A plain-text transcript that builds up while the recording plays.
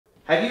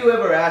Have you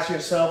ever asked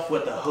yourself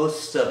what the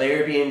hosts of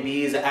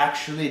Airbnbs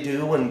actually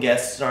do when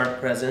guests aren't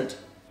present?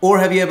 Or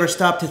have you ever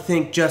stopped to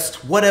think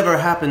just whatever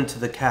happened to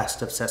the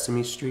cast of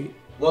Sesame Street?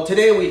 Well,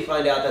 today we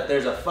find out that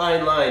there's a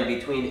fine line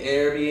between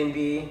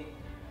Airbnb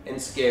and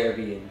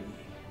Scarebnb.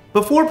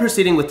 Before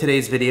proceeding with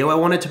today's video, I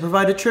wanted to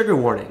provide a trigger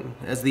warning,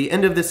 as the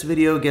end of this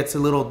video gets a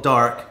little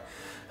dark,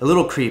 a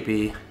little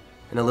creepy,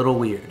 and a little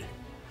weird.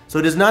 So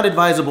it is not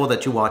advisable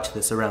that you watch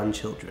this around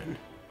children.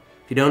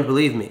 If you don't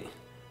believe me,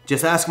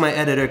 just ask my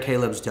editor,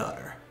 Caleb's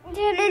daughter. To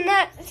the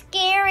not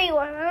scary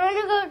one. I want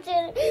to go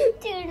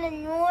to the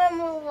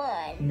normal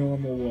one.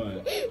 Normal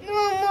what?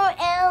 Normal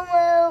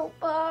Elmo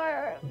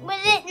bar. But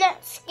it's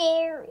not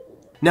scary.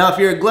 Now, if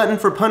you're a glutton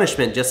for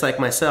punishment, just like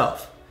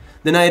myself,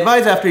 then I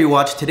advise after you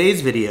watch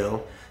today's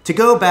video to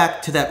go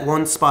back to that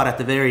one spot at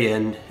the very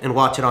end and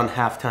watch it on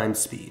halftime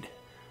speed.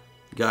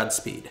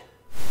 Godspeed.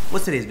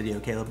 What's today's video,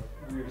 Caleb?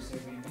 Weirdest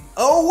Airbnb.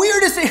 Oh,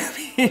 weirdest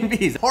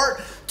Airbnbs,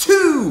 part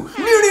 2.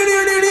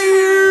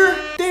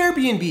 The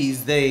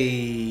Airbnbs,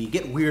 they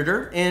get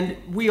weirder, and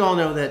we all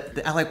know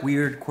that I like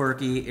weird,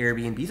 quirky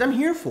Airbnbs. I'm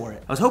here for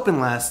it. I was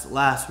hoping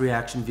last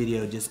reaction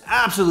video just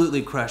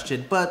absolutely crushed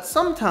it, but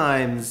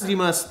sometimes you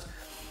must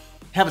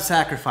have a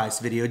sacrifice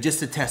video just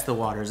to test the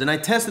waters. And I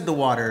tested the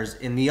waters,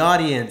 and the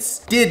audience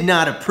did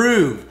not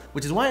approve,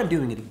 which is why I'm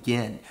doing it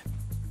again.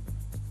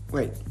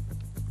 Wait,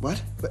 what?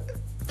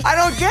 I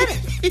don't get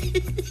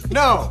it.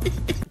 No.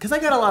 Because I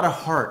got a lot of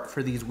heart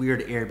for these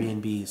weird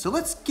Airbnbs, so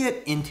let's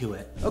get into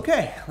it.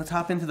 Okay, let's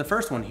hop into the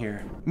first one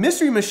here.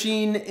 Mystery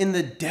machine in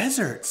the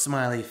desert,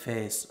 smiley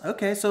face.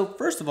 Okay, so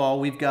first of all,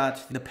 we've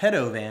got the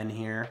pedo van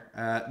here,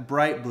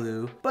 bright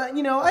blue. But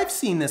you know, I've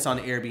seen this on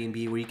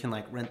Airbnb where you can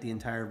like rent the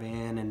entire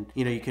van and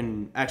you know, you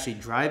can actually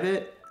drive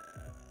it.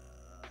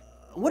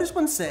 What does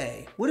one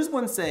say? What does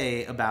one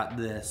say about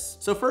this?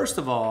 So first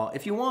of all,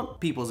 if you want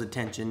people's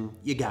attention,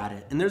 you got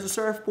it. And there's a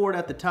surfboard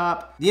at the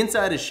top. The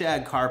inside is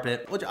shag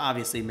carpet, which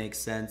obviously makes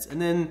sense.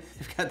 And then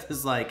you've got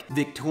this like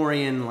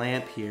Victorian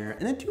lamp here.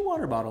 And then 2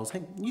 water bottles.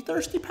 Hey, you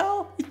thirsty,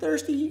 pal? You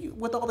thirsty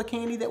with all the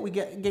candy that we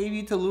gave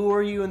you to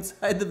lure you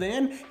inside the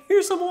van?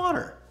 Here's some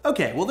water.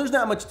 Okay, well there's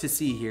not much to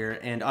see here,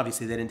 and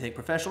obviously they didn't take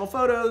professional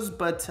photos,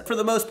 but for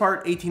the most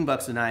part, 18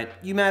 bucks a night.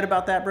 You mad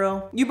about that,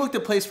 bro? You booked a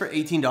place for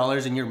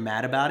 $18 and you're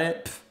mad about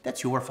it? Pff,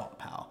 that's your fault,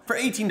 pal. For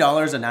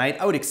 $18 a night,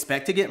 I would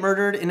expect to get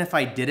murdered, and if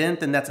I didn't,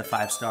 then that's a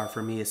 5-star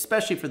for me,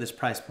 especially for this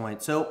price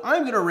point. So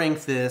I'm gonna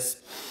rank this,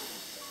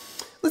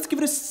 let's give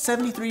it a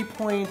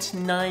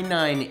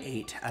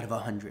 73.998 out of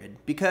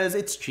 100, because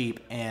it's cheap,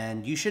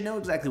 and you should know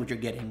exactly what you're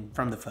getting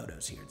from the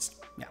photos here.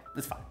 Yeah,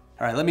 it's fine.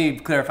 All right, let me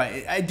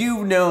clarify. I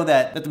do know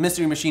that the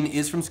mystery machine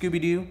is from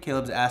Scooby-Doo.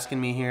 Caleb's asking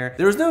me here.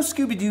 There was no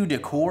Scooby-Doo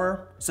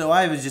decor, so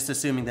I was just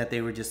assuming that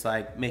they were just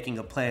like making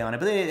a play on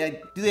it. But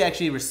do they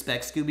actually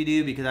respect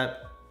Scooby-Doo? Because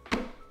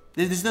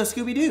there's no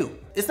Scooby-Doo.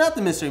 It's not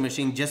the mystery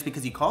machine just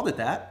because you called it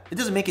that. It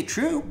doesn't make it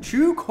true.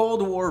 True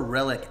Cold War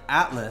relic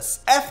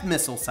Atlas F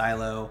missile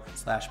silo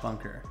 /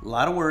 bunker. A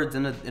lot of words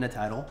in a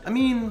title. I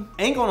mean,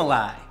 ain't gonna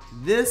lie.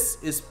 This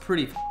is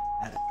pretty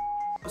at it.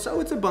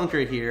 So it's a bunker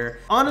here.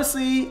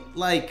 Honestly,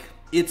 like,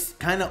 it's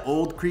kind of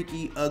old,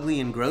 creaky,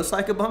 ugly, and gross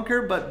like a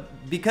bunker,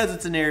 but because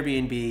it's an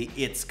Airbnb,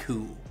 it's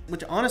cool.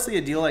 Which honestly,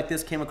 a deal like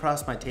this came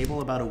across my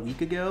table about a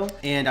week ago,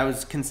 and I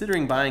was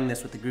considering buying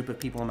this with a group of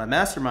people in my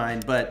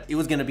mastermind, but it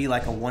was gonna be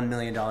like a $1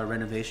 million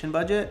renovation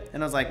budget,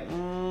 and I was like,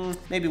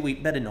 maybe we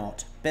better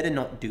not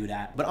do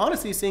that. But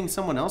honestly, seeing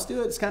someone else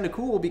do it, it's kind of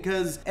cool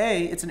because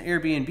A, it's an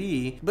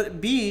Airbnb, but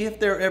B, if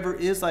there ever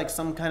is like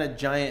some kind of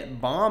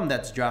giant bomb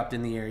that's dropped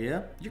in the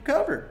area, you're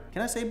covered.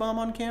 Can I say bomb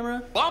on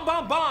camera? Bomb,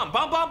 bomb, bomb,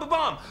 bomb, bomb, bomb,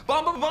 bomb,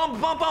 bomb,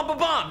 bomb, bomb, bomb, bomb,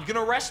 bomb. You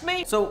gonna arrest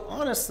me? So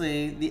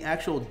honestly, the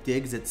actual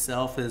digs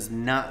itself is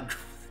not,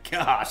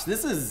 gosh,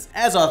 this is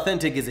as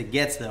authentic as it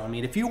gets though. I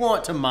mean, if you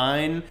want to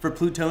mine for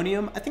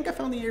plutonium, I think I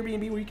found the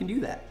Airbnb where you can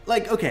do that.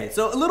 Like, okay,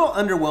 so a little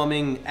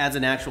underwhelming as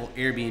an actual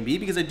Airbnb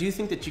because I do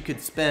think that you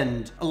could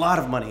spend a lot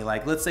of money,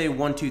 like let's say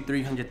 $100,000 to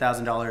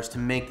 $300,000 to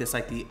make this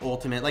like the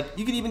ultimate, like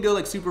you could even go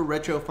like super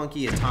retro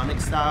funky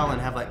atomic style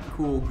and have like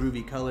cool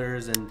groovy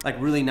colors and like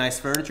really nice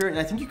furniture. And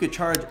I think you could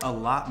charge a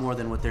lot more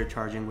than what they're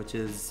charging, which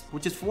is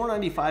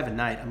 $495 a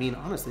night. I mean,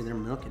 honestly, they're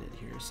milking it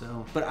here.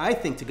 So, but I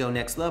think to go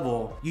next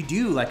level, you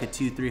do like a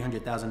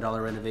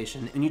 $200,000-$300,000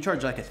 renovation and you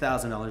charge like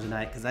 $1,000 a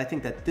night because I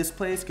think that this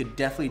place could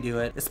definitely do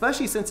it,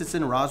 especially since it's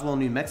in Roswell,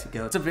 New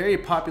Mexico. It's a very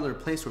popular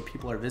place where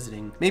people are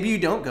visiting. Maybe you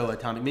don't go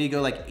atomic, maybe you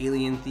go like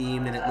alien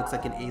themed and it looks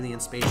like an alien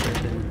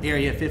spaceship in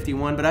Area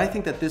 51, but I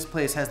think that this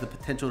place has the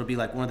potential to be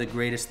like one of the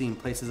greatest themed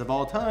places of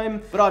all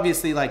time. But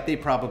obviously like they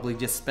probably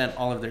just spent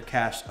all of their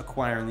cash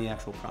acquiring the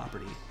actual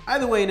property.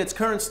 Either way, in its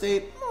current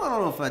state, I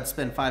don't know if I'd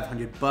spend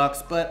 500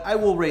 bucks, but I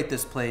will rate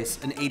this place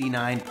an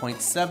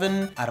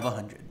 89.7 out of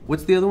 100.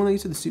 What's the other one that you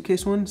said, the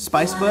suitcase one?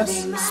 Spice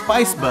Bus?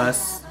 Spice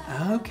Bus.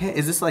 Okay,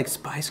 is this like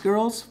Spice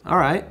Girls? All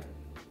right.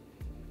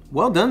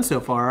 well done so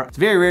far. It's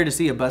very rare to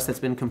see a bus that's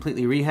been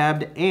completely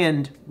rehabbed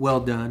and well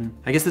done.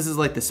 I guess this is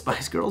like the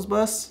Spice Girls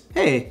bus.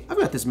 Hey, I've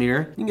got this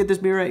mirror. You can get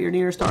this mirror at your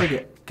nearest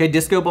Target. Okay,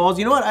 disco balls.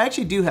 You know what? I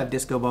actually do have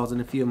disco balls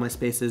in a few of my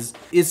spaces.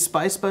 Is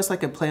Spice Bus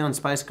like a play on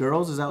Spice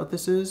Girls? Is that what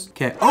this is?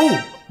 Okay.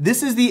 Oh,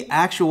 this is the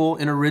actual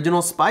and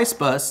original Spice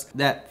Bus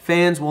that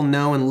fans will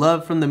know and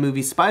love from the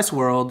movie Spice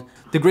World,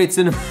 the great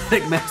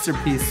cinematic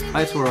masterpiece,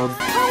 Spice World.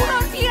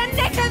 Hold on to your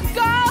knickers,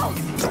 girls!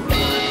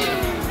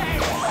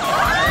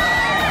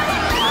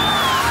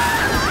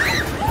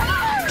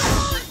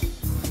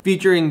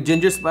 Featuring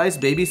Ginger Spice,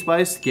 Baby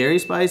Spice, Scary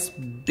Spice,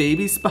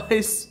 Baby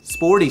Spice,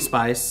 Sporty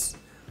Spice,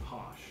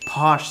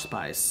 Posh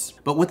Spice.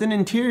 But with an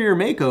interior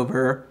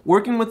makeover,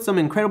 working with some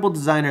incredible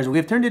designers, we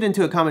have turned it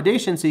into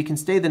accommodation so you can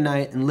stay the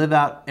night and live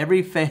out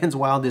every fan's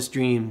wildest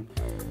dream.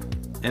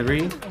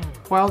 Every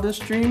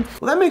wildest dream?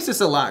 Well, that makes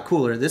this a lot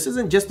cooler. This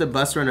isn't just a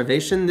bus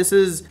renovation. This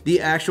is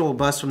the actual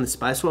bus from the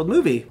Spice World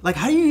movie. Like,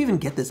 how do you even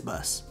get this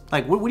bus?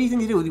 Like, what do you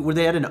think they do? Were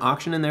they at an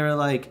auction and they were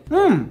like,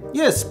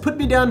 yes, put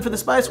me down for the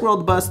Spice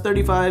World bus,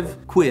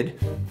 35 quid.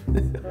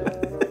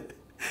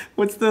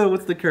 What's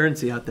the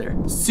currency out there?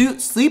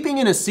 Sleeping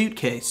in a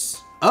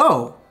suitcase.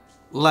 Oh,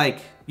 like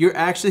you're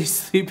actually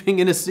sleeping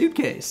in a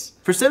suitcase.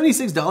 For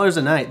 $76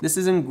 a night. This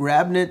is in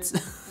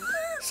Grabnitz.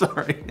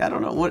 Sorry, I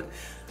don't know what.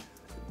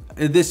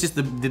 This just,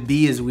 the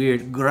B is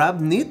weird.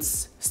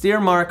 Grabnitz,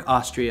 Steiermark,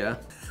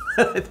 Austria.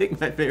 I think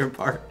my favorite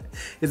part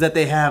is that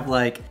they have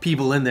like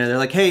people in there. They're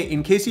like, hey,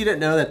 in case you didn't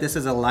know that this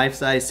is a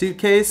life-size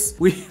suitcase,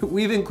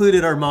 we've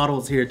included our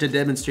models here to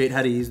demonstrate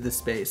how to use this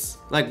space.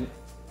 Like,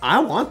 I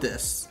want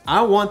this.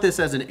 I want this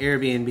as an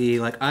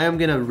Airbnb. Like, I am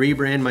gonna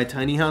rebrand my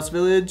tiny house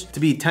village to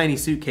be tiny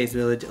suitcase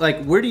village.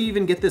 Like, where do you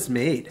even get this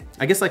made?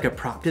 I guess like a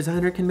prop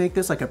designer can make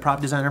this, like a prop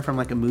designer from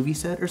like a movie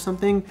set or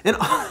something. And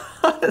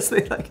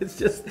honestly, like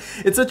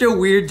it's such a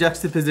weird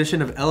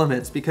juxtaposition of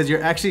elements because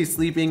you're actually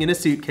sleeping in a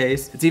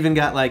suitcase. It's even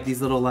got like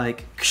these little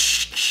like,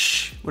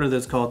 what are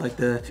those called? Like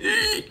the,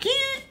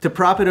 to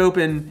prop it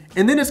open.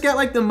 And then it's got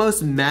like the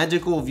most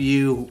magical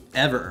view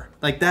ever.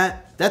 Like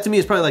that to me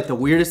is probably like the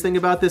weirdest thing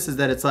about this is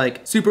that it's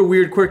like super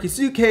weird, quirky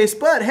suitcase,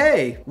 but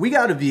hey, we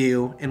got a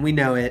view and we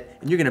know it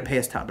and you're gonna pay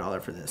us top dollar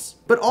for this.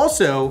 But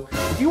also,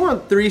 if you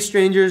want 3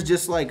 strangers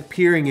just like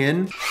peering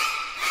in,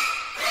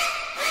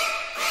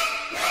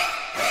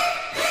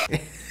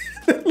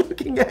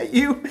 looking at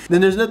you, then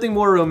there's nothing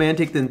more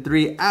romantic than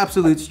 3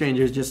 absolute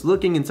strangers just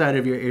looking inside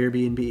of your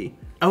Airbnb.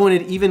 Oh, and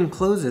it even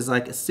closes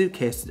like a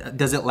suitcase.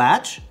 Does it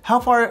latch? How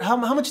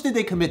much did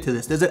they commit to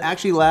this? Does it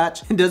actually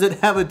latch? And does it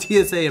have a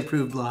TSA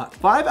approved lock?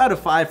 5 out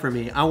of 5 for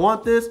me. I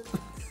want this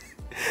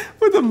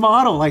with a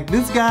model. Like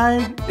this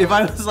guy, if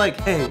I was like,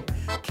 hey,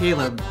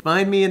 Caleb,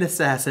 find me an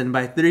assassin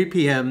by 3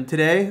 p.m.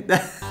 today,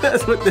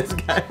 that's what this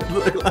guy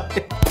would look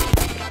like.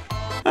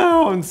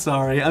 Oh, I'm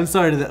sorry. I'm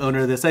sorry to the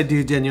owner of this. I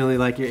do genuinely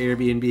like your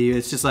Airbnb.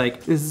 It's just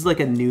like, this is like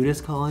a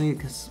nudist colony.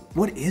 Because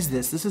what is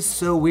this? This is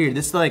so weird.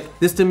 This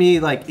to me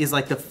like is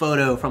like the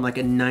photo from like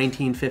a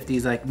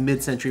 1950s like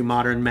mid-century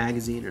modern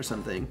magazine or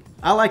something.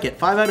 I like it.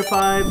 5 out of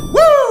 5.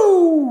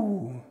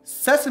 Woo!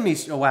 Sesame,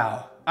 oh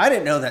wow. I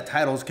didn't know that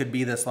titles could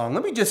be this long.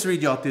 Let me just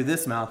read y'all through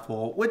this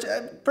mouthful, which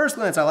at first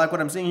glance I like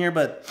what I'm seeing here,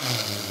 but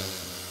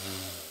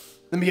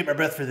let me get my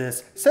breath for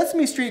this.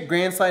 Sesame Street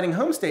Grand Sliding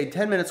Homestay,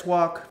 10 minutes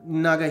walk,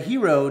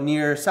 Nagahiro,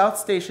 near South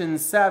Station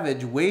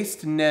Savage,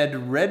 Waste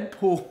Ned Red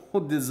Pool,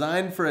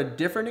 designed for a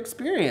different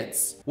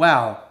experience.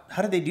 Wow,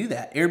 how did they do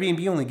that?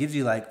 Airbnb only gives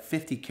you like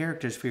 50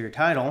 characters for your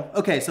title.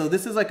 Okay, so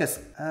this is like a,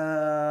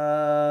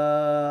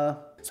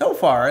 so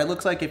far, it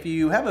looks like if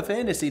you have a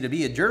fantasy to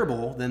be a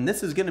gerbil, then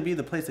this is gonna be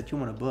the place that you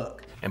wanna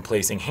book. And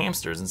placing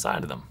hamsters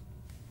inside of them.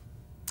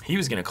 He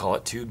was gonna call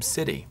it Tube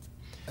City.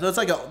 So it's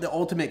like the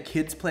ultimate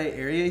kids play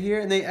area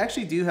here, and they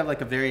actually do have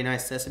like a very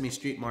nice Sesame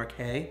Street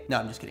marquee. No,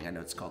 I'm just kidding, I know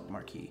it's called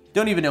marquee.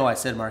 Don't even know I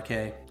said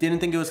marquee. Didn't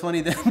think it was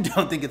funny then,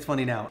 don't think it's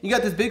funny now. You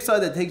got this big slide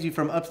that takes you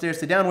from upstairs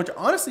to down, which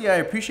honestly I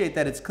appreciate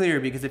that it's clear,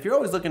 because if you're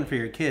always looking for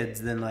your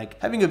kids, then like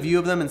having a view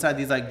of them inside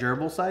these like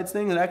gerbil sides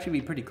thing would actually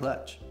be pretty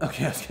clutch.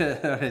 Okay,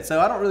 okay, so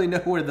I don't really know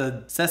where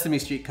the Sesame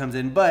Street comes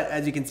in, but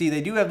as you can see,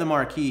 they do have the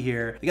marquee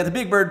here. They got the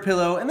Big Bird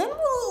pillow, and then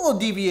a little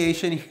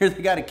deviation here.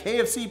 They got a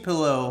KFC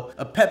pillow,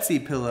 a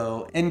Pepsi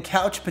pillow, and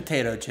couch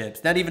potato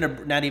chips. Not even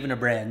a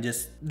brand,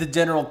 just the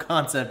general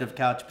concept of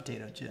couch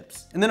potato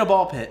chips. And then a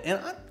ball pit. And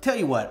I tell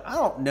you what, I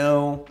don't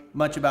know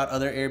much about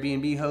other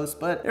Airbnb hosts,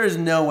 but there's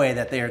no way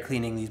that they are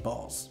cleaning these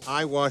balls.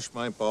 I wash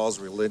my balls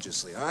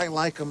religiously. I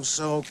like them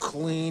so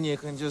clean you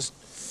can just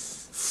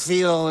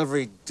feel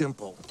every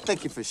dimple.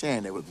 Thank you for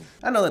sharing that with me.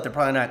 I know that they're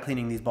probably not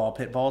cleaning these ball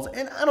pit balls,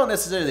 and I don't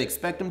necessarily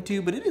expect them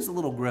to, but it is a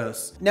little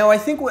gross. Now, I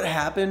think what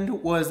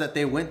happened was that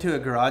they went to a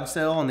garage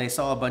sale and they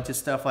saw a bunch of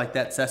stuff like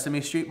that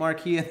Sesame Street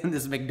marquee and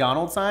this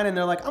McDonald's sign, and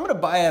they're like, I'm gonna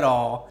buy it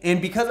all. And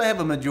because I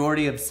have a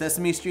majority of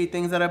Sesame Street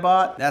things that I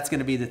bought, that's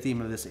gonna be the theme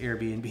of this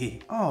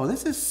Airbnb. Oh,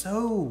 this is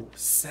so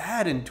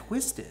sad and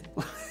twisted.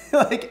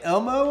 Like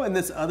Elmo and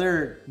this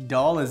other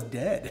doll is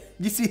dead.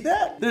 You see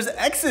that? There's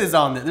X's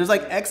on it. There's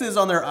like X's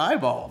on their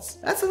eyeballs. dolls.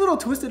 That's a little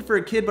twisted for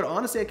a kid, but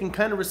honestly, I can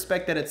kind of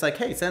respect that it's like,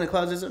 hey, Santa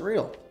Claus isn't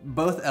real.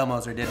 Both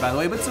Elmos are dead, by the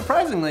way, but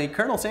surprisingly,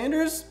 Colonel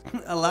Sanders,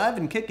 alive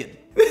and kicking.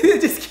 They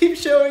just keep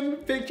showing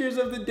pictures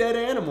of the dead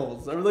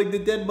animals or like the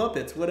dead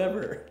Muppets,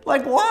 whatever.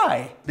 Like,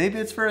 why? Maybe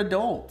it's for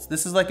adults.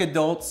 This is like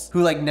adults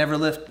who like never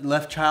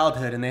left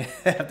childhood and they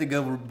have to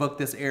go book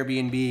this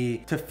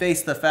Airbnb to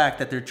face the fact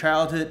that their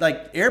childhood,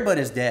 like Air Bud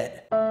is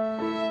dead.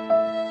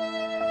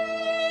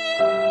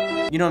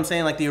 You know what I'm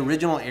saying? Like the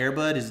original Air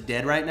Bud is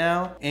dead right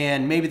now.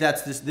 And maybe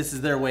that's this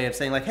is their way of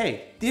saying like,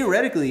 hey,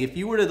 theoretically, if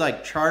you were to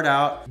like chart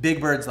out Big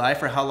Bird's life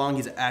for how long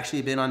he's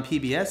actually been on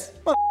PBS,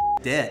 well,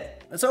 dead.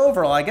 So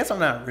overall, I guess I'm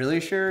not really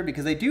sure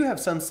because they do have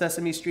some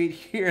Sesame Street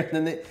here and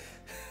then they,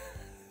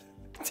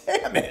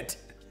 damn it.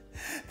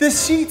 The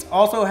sheets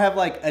also have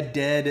like a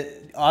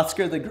dead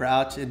Oscar the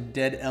Grouch and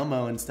dead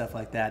Elmo and stuff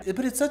like that.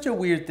 But it's such a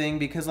weird thing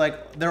because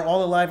like they're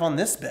all alive on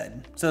this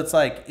bed. So it's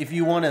like, if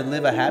you want to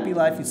live a happy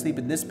life, you sleep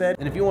in this bed.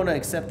 And if you want to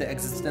accept the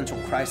existential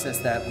crisis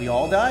that we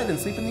all die, then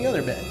sleep in the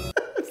other bed.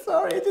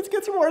 Sorry, it just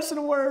gets worse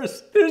and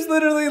worse. There's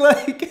literally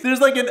like,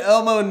 there's like an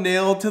Elmo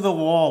nailed to the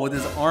wall with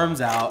his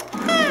arms out.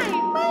 Hi,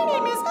 my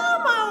name is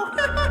Elmo.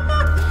 Do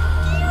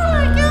you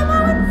like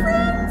Elmo and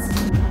Friends?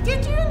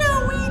 Did you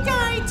know we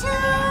die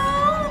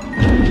too?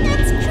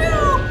 It's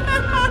true.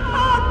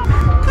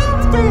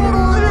 Come stay at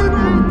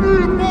Airbnb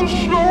and we'll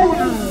show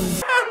you.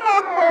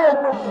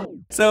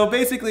 So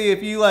basically,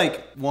 if you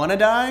like want to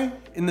die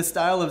in the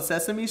style of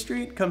Sesame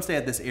Street, come stay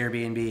at this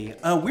Airbnb.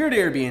 A weird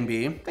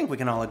Airbnb, I think we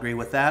can all agree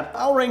with that.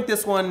 I'll rank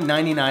this one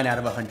 99 out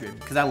of 100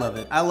 because I love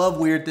it. I love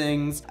weird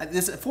things.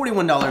 This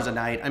 $41 a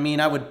night. I mean,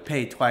 I would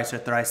pay twice or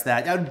thrice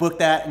that. I would book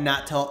that and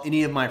not tell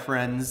any of my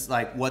friends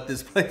like what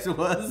this place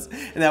was,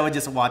 and I would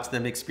just watch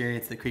them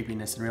experience the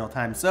creepiness in real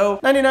time. So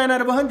 99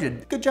 out of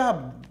 100. Good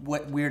job,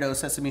 what weirdo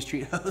Sesame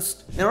Street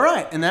host. And all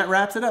right, and that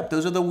wraps it up.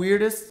 Those are the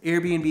weirdest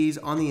Airbnbs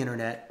on the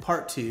internet,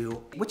 part 2.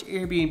 Which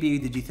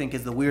Airbnb did you think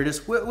is the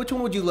weirdest? Which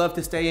one would you love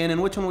to stay in,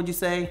 and which one would you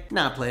say,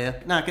 nah, playa,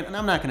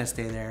 I'm not gonna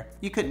stay there.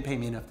 You couldn't pay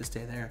me enough to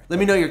stay there. Let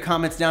me know your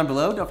comments down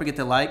below. Don't forget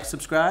to like,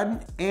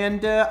 subscribe,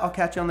 and I'll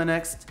catch you on the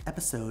next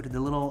episode, the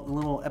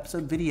little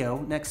episode video,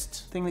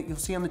 next thing that you'll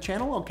see on the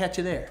channel. I'll catch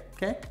you there,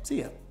 okay?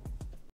 See ya.